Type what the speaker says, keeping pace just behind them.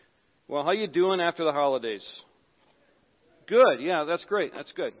Well, how you doing after the holidays? Good. Yeah, that's great. That's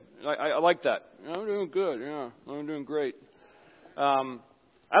good. I like that. I'm doing good. Yeah, I'm doing great. I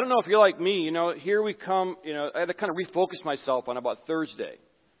don't know if you're like me. Here we come. I had to kind of refocus myself on about Thursday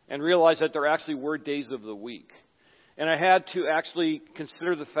and realize that there actually were days of the week. And I had to actually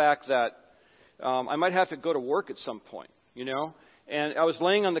consider the fact that I might have to go to work at some point, And I was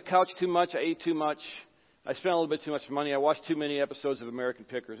laying on the couch too much. I ate too much. I spent a little bit too much money. I watched too many episodes of American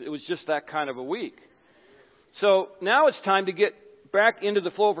Pickers. It was just that kind of a week. So now it's time to get back into the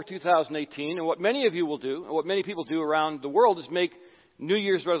flow for 2018. And what many of you will do, and what many people do around the world, is make New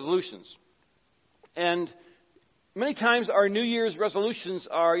Year's resolutions. And many times our New Year's resolutions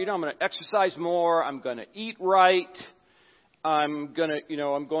are, I'm going to exercise more. I'm going to eat right. I'm going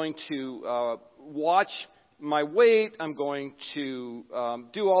to watch my weight. I'm going to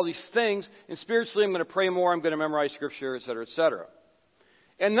do all these things. And spiritually, I'm going to pray more. I'm going to memorize Scripture, et cetera, et cetera.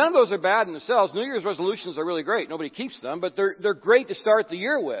 And none of those are bad in themselves. New Year's resolutions are really great. Nobody keeps them, but they're great to start the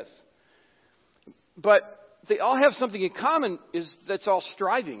year with. But they all have something in common, is that's all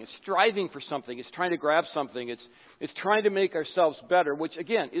striving. It's striving for something. It's trying to grab something. It's trying to make ourselves better, which,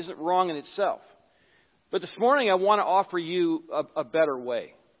 again, isn't wrong in itself. But this morning, I want to offer you a better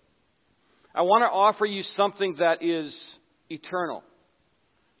way. I want to offer you something that is eternal.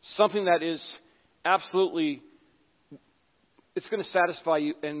 Something that is absolutely, it's going to satisfy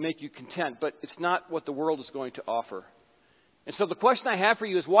you and make you content. But it's not what the world is going to offer. And so the question I have for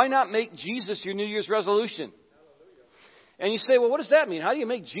you is, why not make Jesus your New Year's resolution? And you say, well, what does that mean? How do you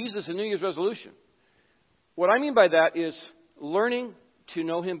make Jesus a New Year's resolution? What I mean by that is learning to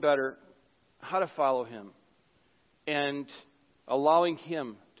know Him better, how to follow Him, and allowing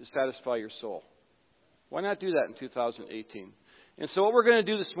Him to satisfy your soul. Why not do that in 2018? And so what we're going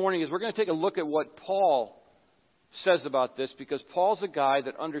to do this morning is we're going to take a look at what Paul says about this, because Paul's a guy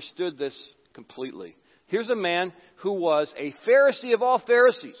that understood this completely. Here's a man who was a Pharisee of all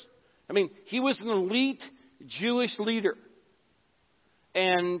Pharisees. I mean, he was an elite Jewish leader.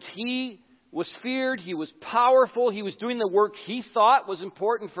 And he was feared. He was powerful. He was doing the work he thought was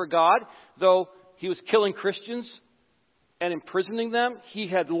important for God, though he was killing Christians and imprisoning them. He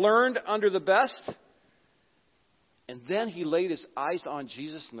had learned under the best. And then he laid his eyes on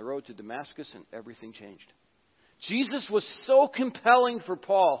Jesus on the road to Damascus, and everything changed. Jesus was so compelling for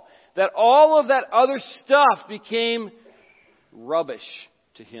Paul that all of that other stuff became rubbish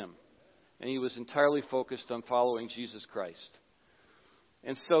to him. And he was entirely focused on following Jesus Christ.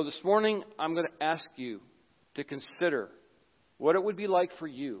 And so this morning, I'm going to ask you to consider what it would be like for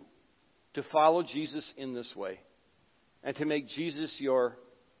you to follow Jesus in this way and to make Jesus your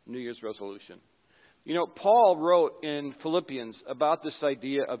New Year's resolution. Paul wrote in Philippians about this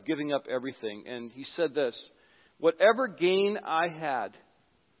idea of giving up everything. And he said this, "Whatever gain I had,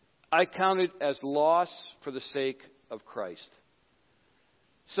 I counted as loss for the sake of Christ."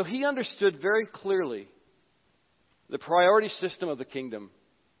 So he understood very clearly the priority system of the kingdom.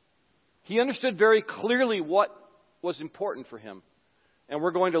 He understood very clearly what was important for him. And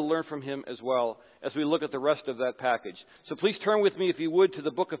we're going to learn from him as well as we look at the rest of that package. So please turn with me, if you would, to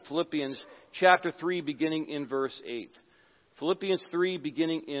the book of Philippians, chapter 3, beginning in verse 8. Philippians 3,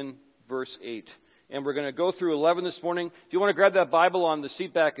 beginning in verse 8. And we're going to go through 11 this morning. If you want to grab that Bible on the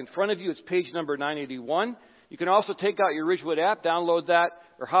seat back in front of you, it's page number 981. You can also take out your Ridgewood app, download that,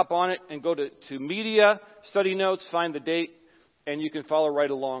 or hop on it and go to Media, Study Notes, find the date, and you can follow right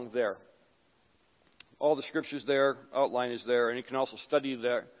along there. All the scriptures there, outline is there, and you can also study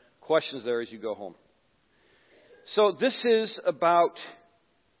the questions there as you go home. So this is about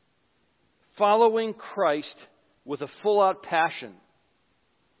following Christ with a full-out passion.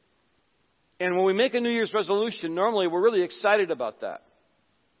 And when we make a New Year's resolution, normally we're really excited about that.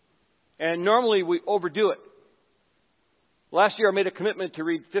 And normally we overdo it. Last year I made a commitment to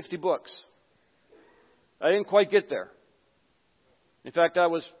read 50 books. I didn't quite get there. In fact, I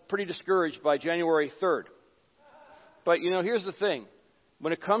was pretty discouraged by January 3rd. But, here's the thing.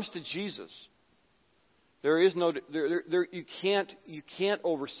 When it comes to Jesus, there is no, you can't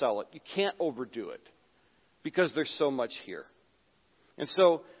oversell it. You can't overdo it. Because there's so much here. And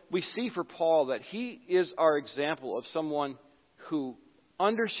so we see for Paul that he is our example of someone who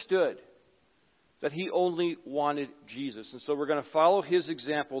understood that he only wanted Jesus. And so we're going to follow his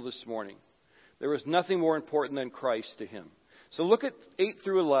example this morning. There was nothing more important than Christ to him. So look at 8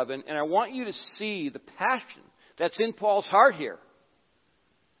 through 11, and I want you to see the passion that's in Paul's heart here.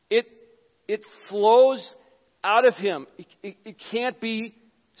 It flows out of him. It can't be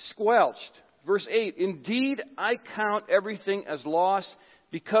squelched. Verse 8, "Indeed, I count everything as loss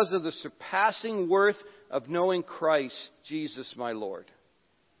because of the surpassing worth of knowing Christ, Jesus my Lord.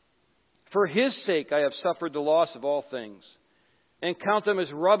 For His sake I have suffered the loss of all things, and count them as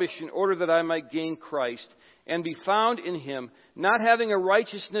rubbish in order that I might gain Christ, and be found in Him, not having a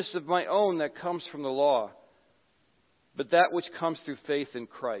righteousness of my own that comes from the law, but that which comes through faith in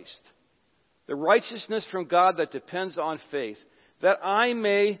Christ. The righteousness from God that depends on faith, that I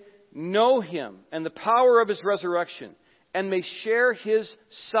may know Him and the power of His resurrection, and may share His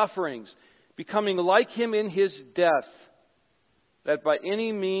sufferings, becoming like Him in His death, that by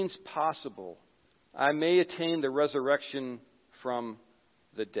any means possible I may attain the resurrection from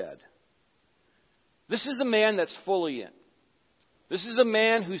the dead. This is a man that's fully in. This is a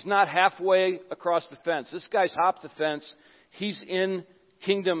man who's not halfway across the fence. This guy's hopped the fence. He's in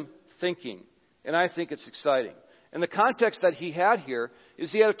kingdom thinking. And I think it's exciting. And the context that he had here is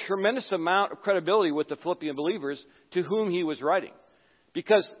he had a tremendous amount of credibility with the Philippian believers to whom he was writing.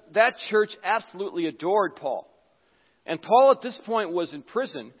 Because that church absolutely adored Paul. And Paul at this point was in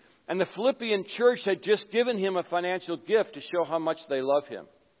prison. And the Philippian church had just given him a financial gift to show how much they love him.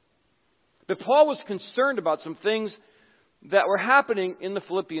 But Paul was concerned about some things that were happening in the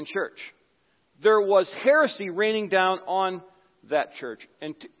Philippian church. There was heresy raining down on that church.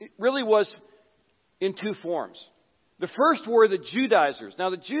 And it really was in two forms. The first were the Judaizers. Now,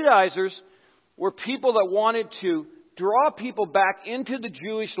 the Judaizers were people that wanted to draw people back into the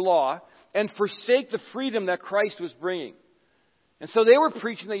Jewish law and forsake the freedom that Christ was bringing. And so they were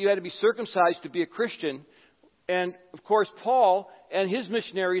preaching that you had to be circumcised to be a Christian. And, of course, Paul and his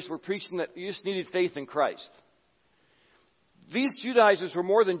missionaries were preaching that you just needed faith in Christ. These Judaizers were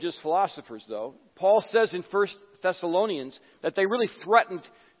more than just philosophers, though. Paul says in 1 Thessalonians that they really threatened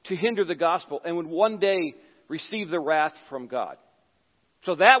to hinder the gospel and would one day receive the wrath from God.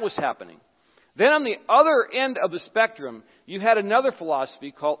 So that was happening. Then on the other end of the spectrum, you had another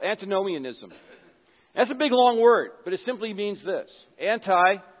philosophy called antinomianism. That's a big long word, but it simply means this.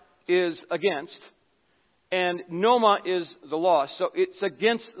 Anti is against, and noma is the law. So it's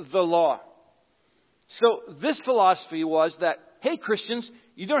against the law. So this philosophy was that, hey, Christians,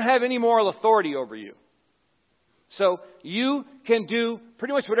 you don't have any moral authority over you. So you can do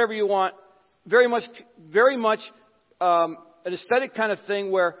pretty much whatever you want. Very much an aesthetic kind of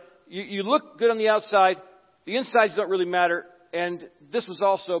thing where you look good on the outside, the insides don't really matter, and this was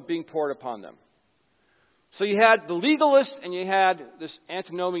also being poured upon them. So you had the legalists and you had this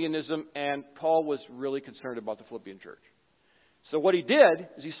antinomianism, and Paul was really concerned about the Philippian church. So what he did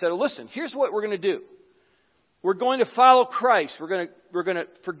is he said, listen, here's what we're going to do. We're going to follow Christ. We're going to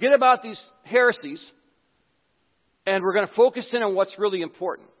forget about these heresies, and we're going to focus in on what's really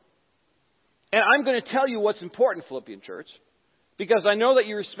important. And I'm going to tell you what's important, Philippian church, because I know that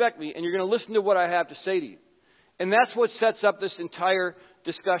you respect me, and you're going to listen to what I have to say to you. And that's what sets up this entire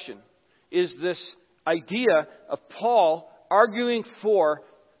discussion, is this idea of Paul arguing for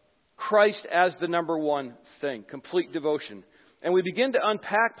Christ as the number one thing, complete devotion. And we begin to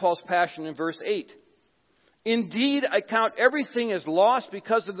unpack Paul's passion in verse 8. Indeed, I count everything as lost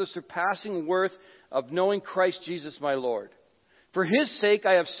because of the surpassing worth of knowing Christ Jesus my Lord. For His sake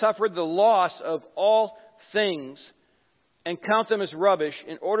I have suffered the loss of all things and count them as rubbish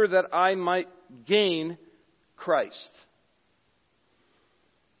in order that I might gain Christ.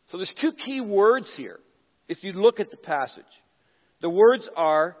 So there's two key words here if you look at the passage. The words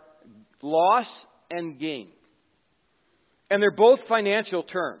are loss and gain. And they're both financial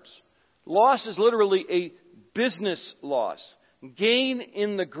terms. Loss is literally a business loss. Gain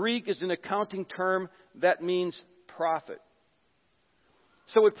in the Greek is an accounting term that means profit.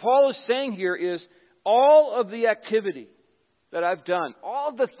 So what Paul is saying here is all of the activity that I've done,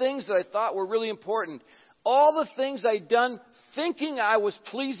 all the things that I thought were really important, all the things I'd done thinking I was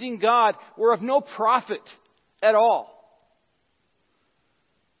pleasing God were of no profit at all.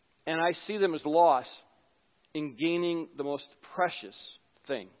 And I see them as loss in gaining the most precious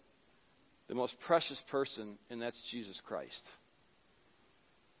thing, the most precious person, and that's Jesus Christ.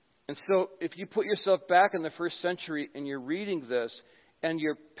 And so if you put yourself back in the first century and you're reading this, and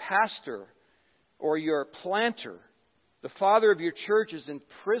your pastor or your planter, the father of your church, is in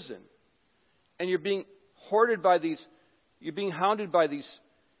prison, and you're being hounded by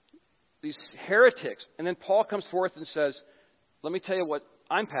these heretics, and then Paul comes forth and says, let me tell you what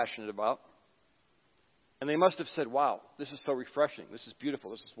I'm passionate about. And they must have said, wow, this is so refreshing. This is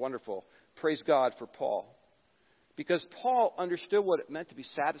beautiful. This is wonderful. Praise God for Paul. Because Paul understood what it meant to be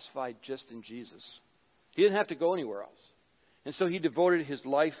satisfied just in Jesus. He didn't have to go anywhere else. And so he devoted his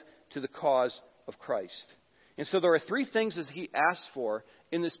life to the cause of Christ. And so there are three things that he asks for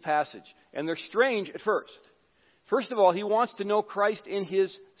in this passage. And they're strange at first. First of all, he wants to know Christ in His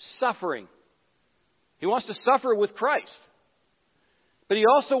suffering. He wants to suffer with Christ. But he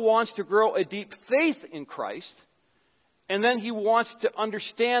also wants to grow a deep faith in Christ. And then he wants to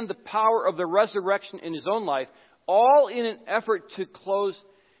understand the power of the resurrection in his own life, all in an effort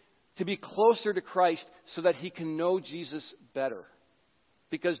to be closer to Christ so that he can know Jesus better.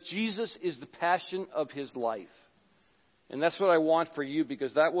 Because Jesus is the passion of his life. And that's what I want for you,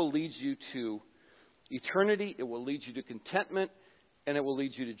 because that will lead you to eternity, it will lead you to contentment, and it will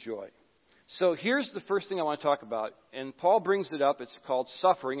lead you to joy. So here's the first thing I want to talk about. And Paul brings it up. It's called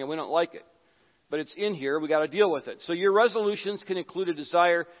suffering, and we don't like it. But it's in here. We've got to deal with it. So your resolutions can include a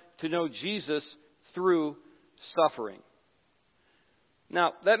desire to know Jesus through suffering.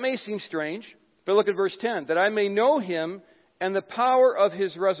 Now, that may seem strange, but look at verse 10. That I may know him and the power of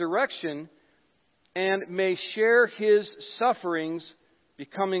his resurrection, and may share his sufferings,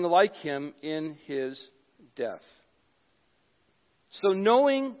 becoming like him in his death. So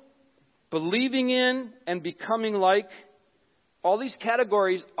knowing, believing in, and becoming like, all these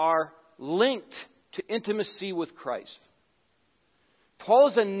categories are linked to intimacy with Christ.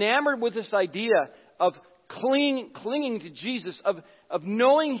 Paul is enamored with this idea of clinging to Jesus, of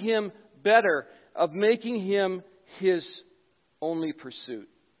knowing him better, of making him his only pursuit.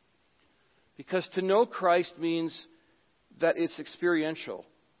 Because to know Christ means that it's experiential,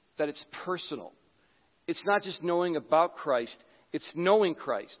 that it's personal. It's not just knowing about Christ, it's knowing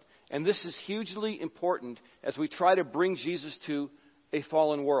Christ. And this is hugely important as we try to bring Jesus to a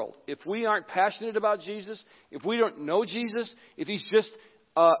fallen world. If we aren't passionate about Jesus, if we don't know Jesus, if he's just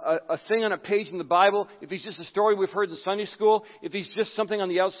a thing on a page in the Bible, if he's just a story we've heard in Sunday school, if he's just something on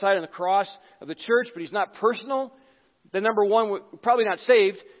the outside on the cross of the church, but he's not personal, then number one, we're probably not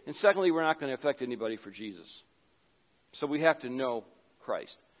saved, and secondly, we're not going to affect anybody for Jesus. So we have to know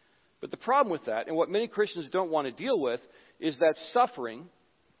Christ. But the problem with that, and what many Christians don't want to deal with, is that suffering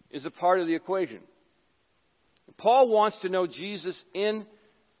is a part of the equation. Paul wants to know Jesus in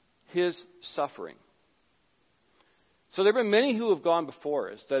his suffering. So there have been many who have gone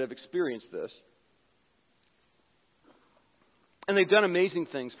before us that have experienced this. And they've done amazing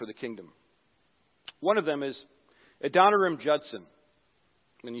things for the kingdom. One of them is Adoniram Judson.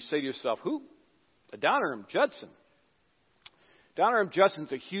 And you say to yourself, who? Adoniram Judson. Adoniram Judson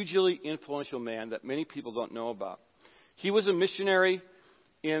is a hugely influential man that many people don't know about. He was a missionary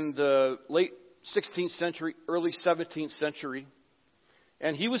in the late 16th century, early 17th century.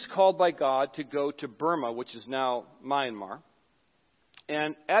 And he was called by God to go to Burma, which is now Myanmar.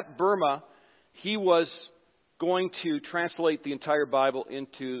 And at Burma, he was going to translate the entire Bible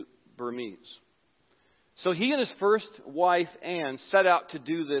into Burmese. So he and his first wife, Anne, set out to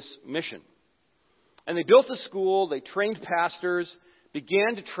do this mission. And they built a school, they trained pastors,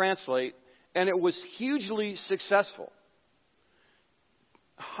 began to translate, and it was hugely successful.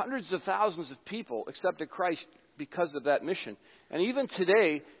 Hundreds of thousands of people accepted Christ because of that mission. And even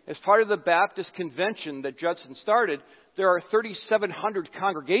today, as part of the Baptist convention that Judson started, there are 3,700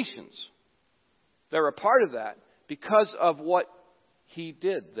 congregations that are a part of that because of what he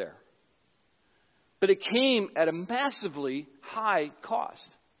did there. But it came at a massively high cost.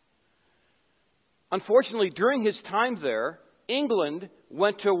 Unfortunately, during his time there, England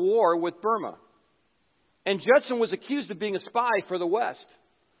went to war with Burma. And Judson was accused of being a spy for the West.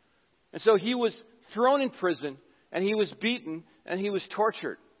 And so he was thrown in prison, and he was beaten, and he was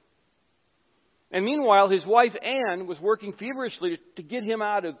tortured. And meanwhile, his wife Anne was working feverishly to get him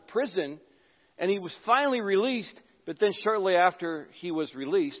out of prison, and he was finally released, but then shortly after he was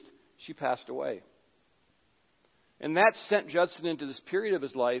released, she passed away. And that sent Judson into this period of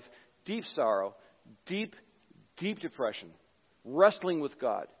his life, deep sorrow, deep depression, wrestling with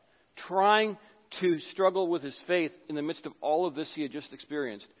God, trying to struggle with his faith in the midst of all of this he had just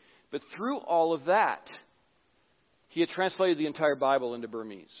experienced. But through all of that, he had translated the entire Bible into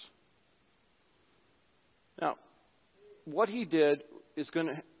Burmese. Now, what he did is going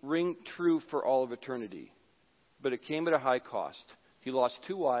to ring true for all of eternity. But it came at a high cost. He lost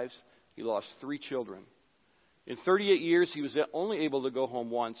 2 wives. He lost 3 children. In 38 years, he was only able to go home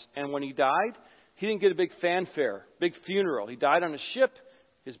once. And when he died, he didn't get a big fanfare, big funeral. He died on a ship.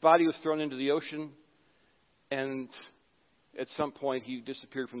 His body was thrown into the ocean. And at some point, he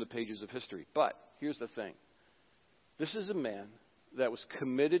disappeared from the pages of history. But here's the thing. This is a man that was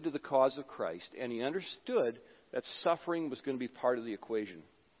committed to the cause of Christ, and he understood that suffering was going to be part of the equation.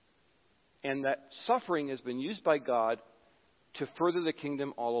 And that suffering has been used by God to further the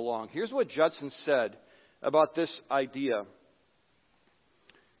kingdom all along. Here's what Judson said about this idea.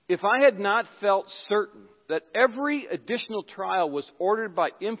 If I had not felt certain that every additional trial was ordered by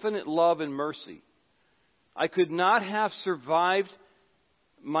infinite love and mercy, I could not have survived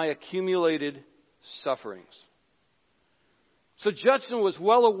my accumulated sufferings. So Judson was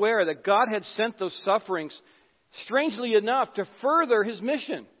well aware that God had sent those sufferings, strangely enough, to further his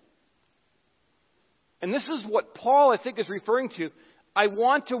mission. And this is what Paul, I think, is referring to. I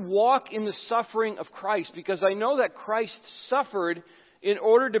want to walk in the suffering of Christ because I know that Christ suffered in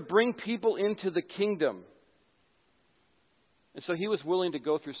order to bring people into the kingdom. And so he was willing to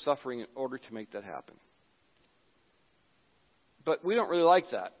go through suffering in order to make that happen. But we don't really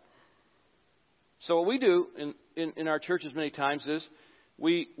like that. So what we do in our churches many times is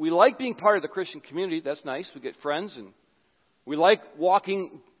we like being part of the Christian community. That's nice. We get friends, and we like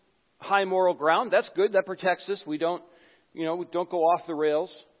walking high moral ground. That's good. That protects us. We don't go off the rails.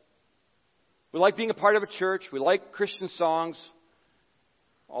 We like being a part of a church. We like Christian songs.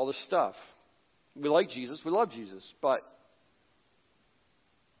 All this stuff. We like Jesus. We love Jesus. But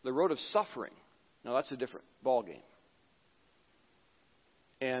the road of suffering, now that's a different ballgame.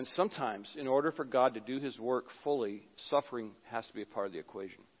 And sometimes, in order for God to do His work fully, suffering has to be a part of the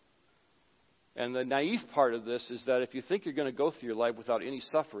equation. And the naive part of this is that if you think you're going to go through your life without any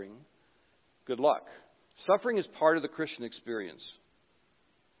suffering, good luck. Suffering is part of the Christian experience.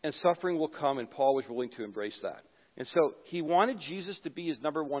 And suffering will come, and Paul was willing to embrace that. And so he wanted Jesus to be his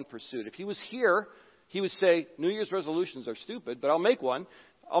number one pursuit. If he was here, he would say, New Year's resolutions are stupid, but I'll make one.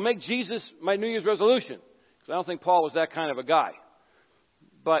 I'll make Jesus my New Year's resolution. Because I don't think Paul was that kind of a guy.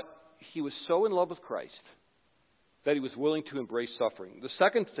 But he was so in love with Christ that he was willing to embrace suffering. The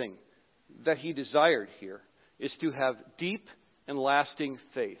second thing that he desired here is to have deep and lasting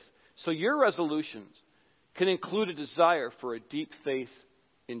faith. So your resolutions can include a desire for a deep faith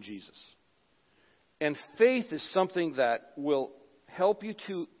in Jesus. And faith is something that will help you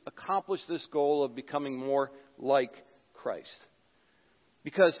to accomplish this goal of becoming more like Christ.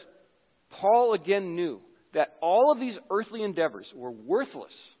 Because Paul again knew that all of these earthly endeavors were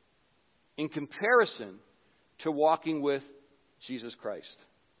worthless in comparison to walking with Jesus Christ.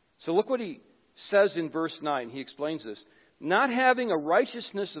 So look what he says in verse 9. He explains this. Not having a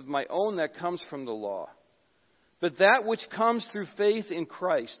righteousness of my own that comes from the law, but that which comes through faith in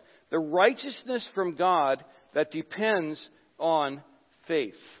Christ, the righteousness from God that depends on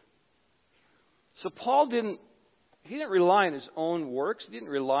faith. So Paul didn't rely on his own works. He didn't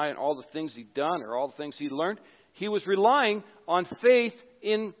rely on all the things he'd done or all the things he'd learned. He was relying on faith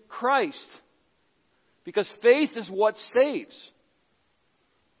in Christ. Because faith is what saves.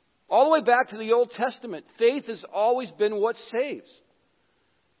 All the way back to the Old Testament, faith has always been what saves.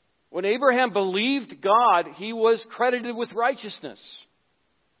 When Abraham believed God, he was credited with righteousness.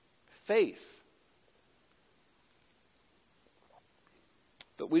 Faith.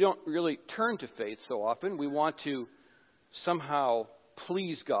 But we don't really turn to faith so often. We want to somehow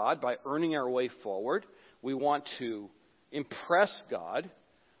please God by earning our way forward. We want to impress God.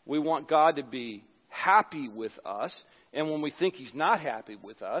 We want God to be happy with us. And when we think He's not happy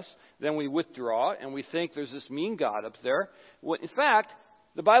with us, then we withdraw and we think there's this mean God up there. In fact,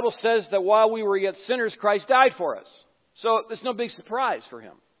 the Bible says that while we were yet sinners, Christ died for us. So it's no big surprise for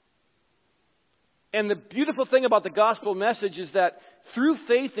Him. And the beautiful thing about the gospel message is that through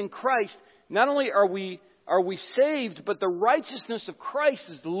faith in Christ, not only are we saved, but the righteousness of Christ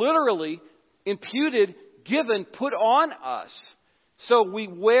is literally imputed, given, put on us. So we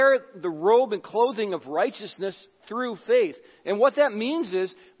wear the robe and clothing of righteousness through faith. And what that means is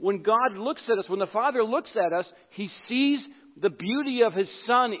when God looks at us, when the Father looks at us, He sees the beauty of His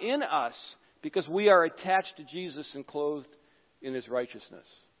Son in us because we are attached to Jesus and clothed in His righteousness.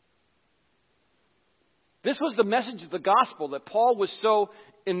 This was the message of the gospel that Paul was so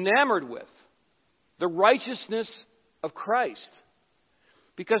enamored with. The righteousness of Christ.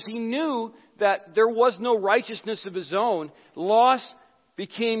 Because he knew that there was no righteousness of his own. Loss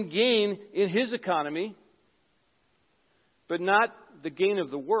became gain in his economy. But not the gain of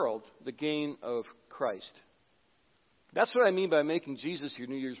the world, the gain of Christ. That's what I mean by making Jesus your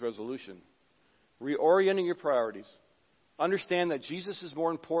New Year's resolution. Reorienting your priorities. Understand that Jesus is more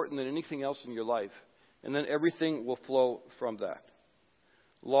important than anything else in your life. And then everything will flow from that.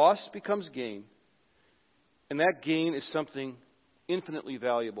 Loss becomes gain. And that gain is something infinitely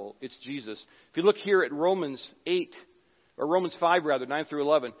valuable. It's Jesus. If you look here at Romans 8, or Romans 5 rather, 9 through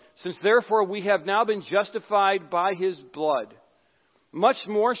 11. Since therefore we have now been justified by His blood, much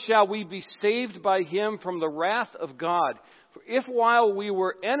more shall we be saved by Him from the wrath of God. For if while we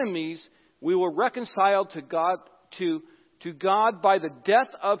were enemies, we were reconciled to God by the death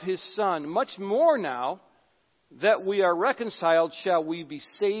of His Son, much more now that we are reconciled shall we be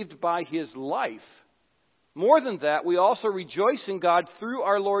saved by His life. More than that, we also rejoice in God through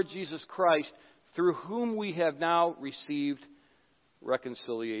our Lord Jesus Christ, through whom we have now received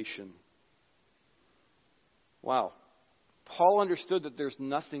reconciliation. Wow. Paul understood that there's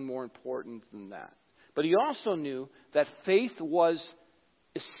nothing more important than that. But he also knew that faith was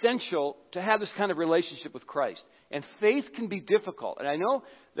essential to have this kind of relationship with Christ. And faith can be difficult. And I know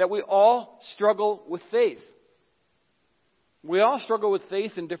that we all struggle with faith. We all struggle with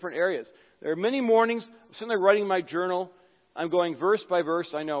faith in different areas. There are many mornings, I'm sitting there writing my journal. I'm going verse by verse.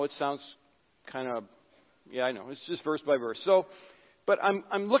 I know it sounds kind of, I know. It's just verse by verse. But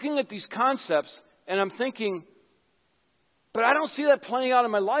I'm looking at these concepts and I'm thinking, but I don't see that playing out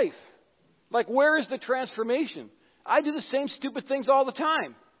in my life. Like, where is the transformation? I do the same stupid things all the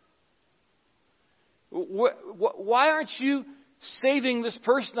time. Why aren't you saving this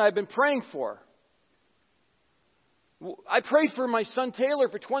person I've been praying for? I prayed for my son Taylor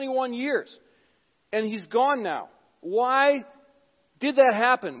for 21 years, and he's gone now. Why did that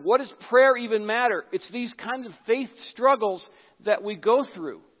happen? What does prayer even matter? It's these kinds of faith struggles that we go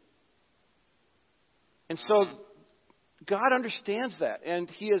through. And so God understands that, and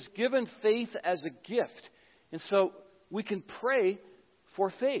He has given faith as a gift. And so we can pray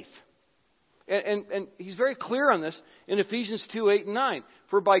for faith. And He's very clear on this in Ephesians 2, 8, and 9.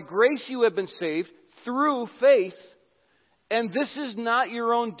 For by grace you have been saved through faith, and this is not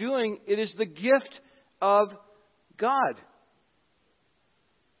your own doing. It is the gift of God.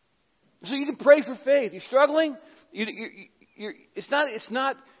 So you can pray for faith. You're struggling? It's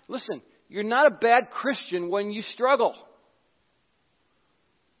not, listen, you're not a bad Christian when you struggle.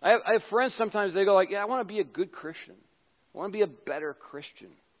 I have friends sometimes, they go like, I want to be a good Christian. I want to be a better Christian.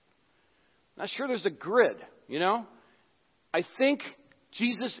 Not sure there's a grid, I think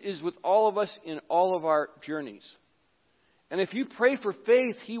Jesus is with all of us in all of our journeys. And if you pray for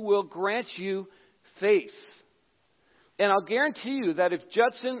faith, He will grant you faith. And I'll guarantee you that if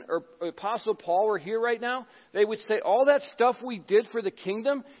Judson or Apostle Paul were here right now, they would say all that stuff we did for the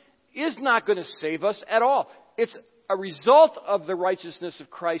kingdom is not going to save us at all. It's a result of the righteousness of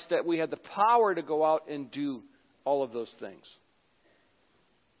Christ that we had the power to go out and do all of those things.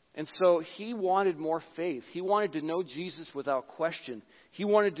 And so he wanted more faith. He wanted to know Jesus without question. He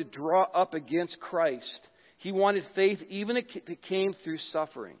wanted to draw up against Christ. He wanted faith even if it came through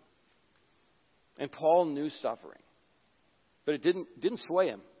suffering. And Paul knew suffering. But it didn't sway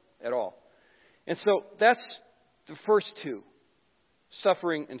him at all. And so that's the first two,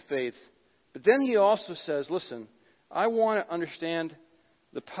 suffering and faith. But then he also says, listen, I want to understand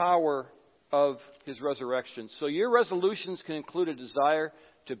the power of His resurrection. So your resolutions can include a desire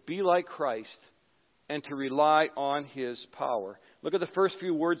to be like Christ and to rely on His power. Look at the first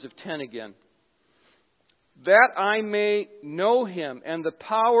few words of 10 again. That I may know Him and the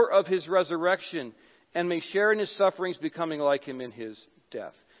power of His resurrection and may share in His sufferings, becoming like Him in His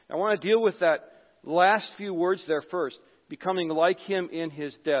death. I want to deal with that last few words there first. Becoming like Him in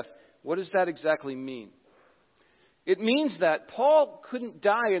His death. What does that exactly mean? It means that Paul couldn't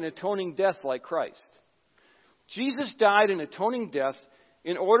die an atoning death like Christ. Jesus died an atoning death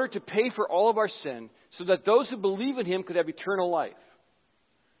in order to pay for all of our sin so that those who believe in Him could have eternal life.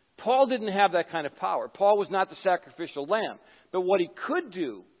 Paul didn't have that kind of power. Paul was not the sacrificial lamb. But what he could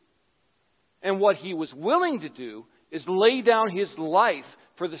do and what he was willing to do is lay down his life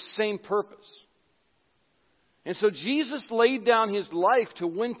for the same purpose. And so Jesus laid down His life to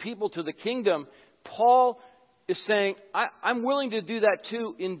win people to the kingdom. Paul is saying, I'm willing to do that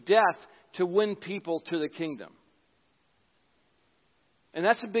too in death to win people to the kingdom. And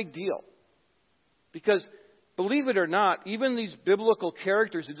that's a big deal. Because, believe it or not, even these biblical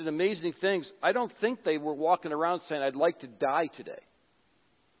characters who did amazing things, I don't think they were walking around saying, I'd like to die today.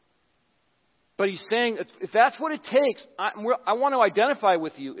 But he's saying, if that's what it takes, I want to identify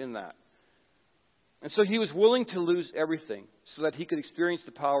with you in that. And so he was willing to lose everything so that he could experience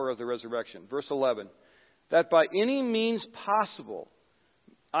the power of the resurrection. Verse 11, that by any means possible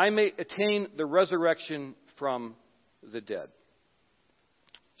I may attain the resurrection from the dead.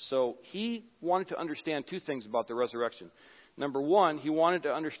 So he wanted to understand two things about the resurrection. Number one, he wanted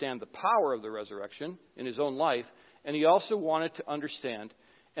to understand the power of the resurrection in his own life, and he also wanted to understand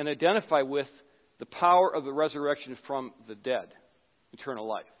and identify with the power of the resurrection from the dead, eternal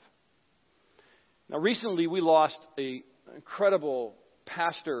life. Now, recently we lost an incredible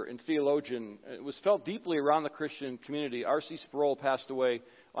pastor and theologian. It was felt deeply around the Christian community. R.C. Sproul passed away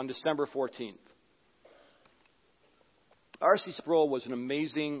on December 14th. R.C. Sproul was an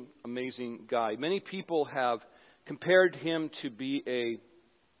amazing, amazing guy. Many people have compared him to be a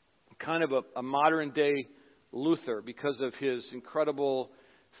kind of a modern-day Luther because of his incredible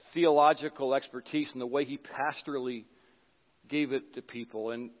theological expertise and the way he pastorally gave it to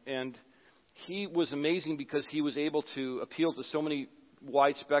people. And he was amazing because he was able to appeal to so many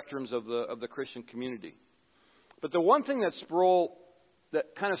wide spectrums of the Christian community. But the one thing that Sproul,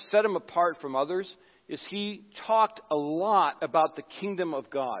 that kind of set him apart from others, is he talked a lot about the kingdom of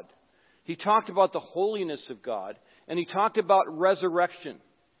God. He talked about the holiness of God, and he talked about resurrection.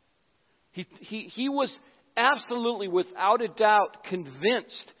 He was absolutely, without a doubt,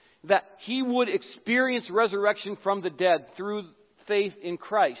 convinced that he would experience resurrection from the dead through faith in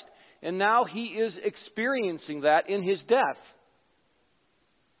Christ. And now he is experiencing that in his death.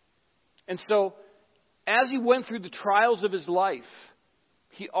 And so, as he went through the trials of his life,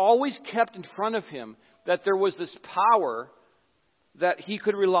 he always kept in front of him that there was this power that he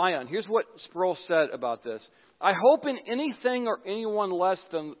could rely on. Here's what Sproul said about this. If I hope in anything or anyone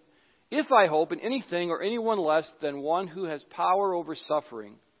less than one who has power over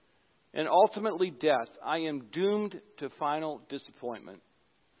suffering and ultimately death, I am doomed to final disappointment.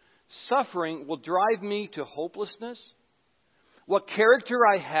 Suffering will drive me to hopelessness. What character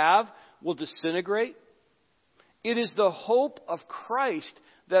I have will disintegrate. It is the hope of Christ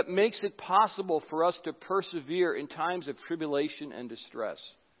that makes it possible for us to persevere in times of tribulation and distress.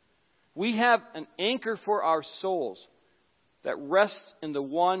 We have an anchor for our souls that rests in the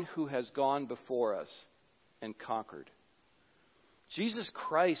one who has gone before us and conquered. Jesus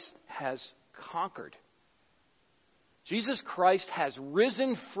Christ has conquered. Jesus Christ has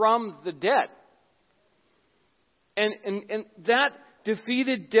risen from the dead. And that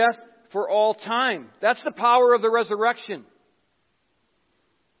defeated death for all time. That's the power of the resurrection.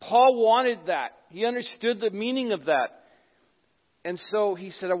 Paul wanted that. He understood the meaning of that. And so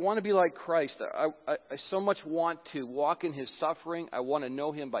he said, I want to be like Christ. I so much want to walk in his suffering. I want to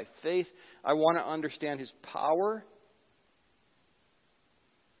know him by faith. I want to understand his power.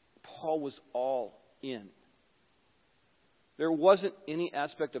 Paul was all in. There wasn't any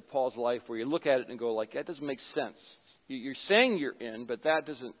aspect of Paul's life where you look at it and go like, that doesn't make sense. You're saying you're in, but that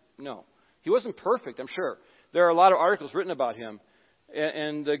doesn't, no. He wasn't perfect, I'm sure. There are a lot of articles written about him.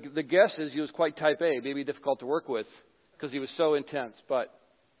 And the guess is he was quite type A, maybe difficult to work with because he was so intense. But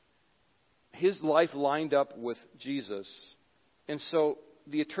his life lined up with Jesus. And so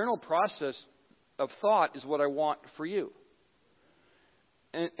the eternal process of thought is what I want for you.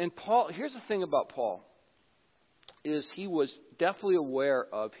 And Paul, here's the thing about Paul, is he was definitely aware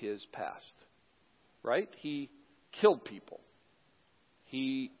of his past. Right? He killed people.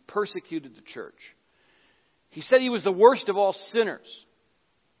 He persecuted the church. He said he was the worst of all sinners.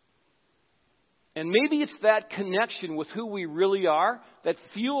 And maybe it's that connection with who we really are that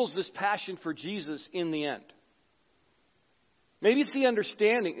fuels this passion for Jesus in the end. Maybe it's the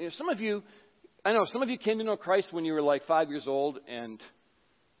understanding. I know some of you came to know Christ when you were like 5 years old and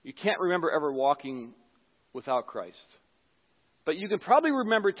you can't remember ever walking without Christ. But you can probably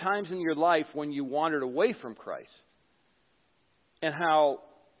remember times in your life when you wandered away from Christ and how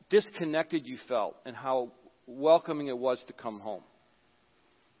disconnected you felt and how welcoming it was to come home.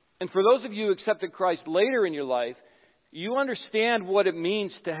 And for those of you who accepted Christ later in your life, you understand what it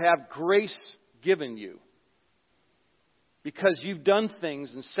means to have grace given you. Because you've done things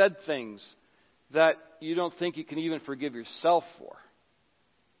and said things that you don't think you can even forgive yourself for.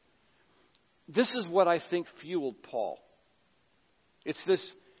 This is what I think fueled Paul. It's this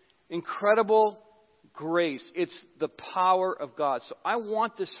incredible grace. It's the power of God. So I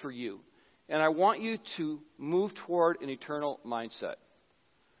want this for you. And I want you to move toward an eternal mindset.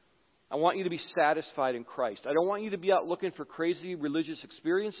 I want you to be satisfied in Christ. I don't want you to be out looking for crazy religious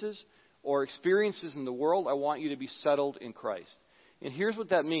experiences or experiences in the world. I want you to be settled in Christ. And here's what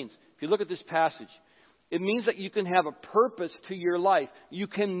that means. If you look at this passage, it means that you can have a purpose to your life. You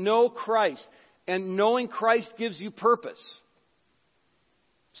can know Christ. And knowing Christ gives you purpose.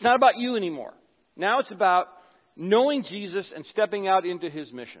 It's not about you anymore. Now it's about knowing Jesus and stepping out into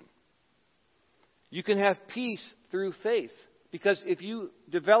his mission. You can have peace through faith. Because if you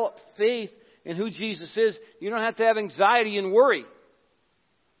develop faith in who Jesus is, you don't have to have anxiety and worry.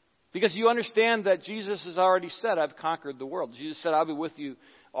 Because you understand that Jesus has already said, I've conquered the world. Jesus said, I'll be with you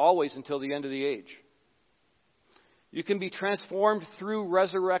always until the end of the age. You can be transformed through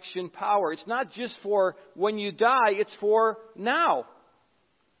resurrection power. It's not just for when you die, it's for now.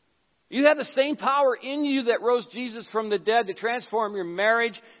 You have the same power in you that rose Jesus from the dead to transform your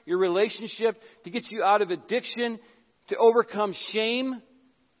marriage, your relationship, to get you out of addiction, to overcome shame,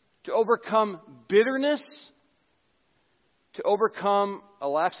 to overcome bitterness, to overcome a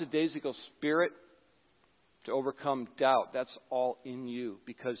lackadaisical spirit, to overcome doubt. That's all in you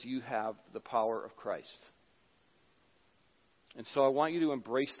because you have the power of Christ. And so I want you to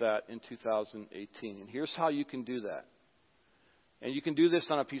embrace that in 2018. And here's how you can do that. And you can do this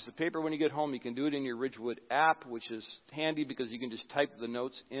on a piece of paper when you get home. You can do it in your Ridgewood app, which is handy because you can just type the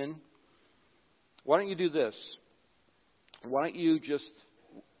notes in. Why don't you do this? why don't you just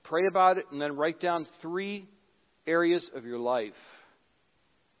pray about it and then write down 3 areas of your life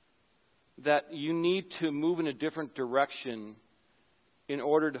that you need to move in a different direction in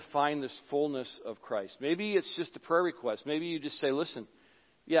order to find this fullness of Christ. Maybe it's just a prayer request. Maybe you just say, listen,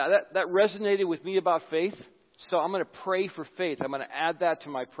 yeah, that resonated with me about faith, so I'm going to pray for faith. I'm going to add that to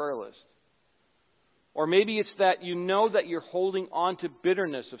my prayer list. Or maybe it's that you know that you're holding on to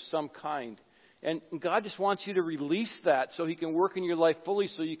bitterness of some kind. And God just wants you to release that so He can work in your life fully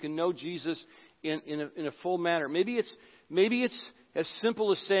so you can know Jesus in a full manner. Maybe it's as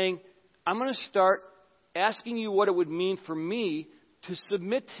simple as saying, I'm going to start asking you what it would mean for me to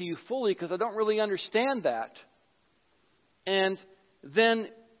submit to you fully because I don't really understand that. And then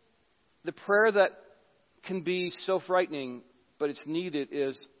the prayer that can be so frightening, but it's needed,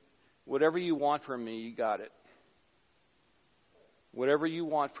 is whatever you want from me, you got it. Whatever you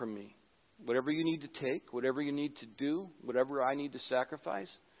want from me, whatever you need to take, whatever you need to do, whatever I need to sacrifice,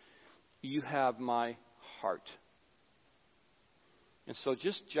 you have my heart. And so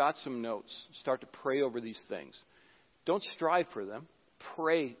just jot some notes. Start to pray over these things. Don't strive for them.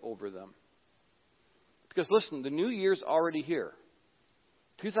 Pray over them. Because listen, the new year's already here.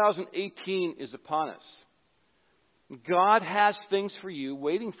 2018 is upon us. God has things for you,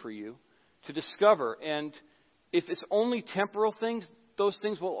 waiting for you to discover. And if it's only temporal things, those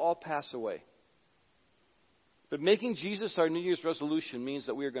things will all pass away. But making Jesus our New Year's resolution means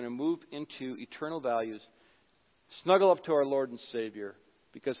that we are going to move into eternal values, snuggle up to our Lord and Savior,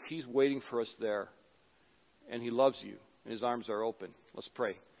 because He's waiting for us there. And He loves you, and His arms are open. Let's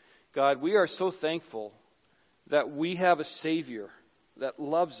pray. God, we are so thankful that we have a Savior that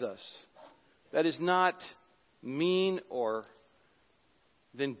loves us, that is not mean or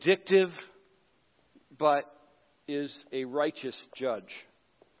vindictive, but is a righteous judge.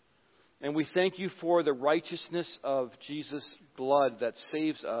 And we thank you for the righteousness of Jesus' blood that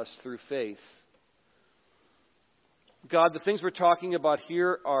saves us through faith. God, the things we're talking about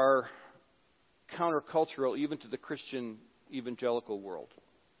here are countercultural even to the Christian evangelical world.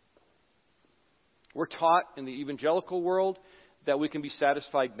 We're taught in the evangelical world that we can be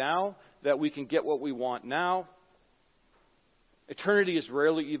satisfied now, that we can get what we want now. Eternity is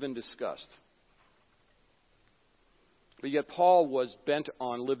rarely even discussed. But yet Paul was bent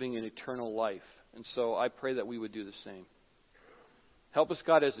on living an eternal life. And so I pray that we would do the same. Help us,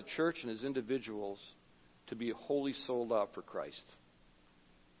 God, as a church and as individuals to be wholly sold out for Christ.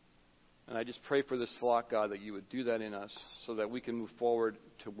 And I just pray for this flock, God, that you would do that in us so that we can move forward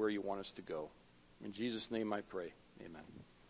to where you want us to go. In Jesus' name I pray. Amen.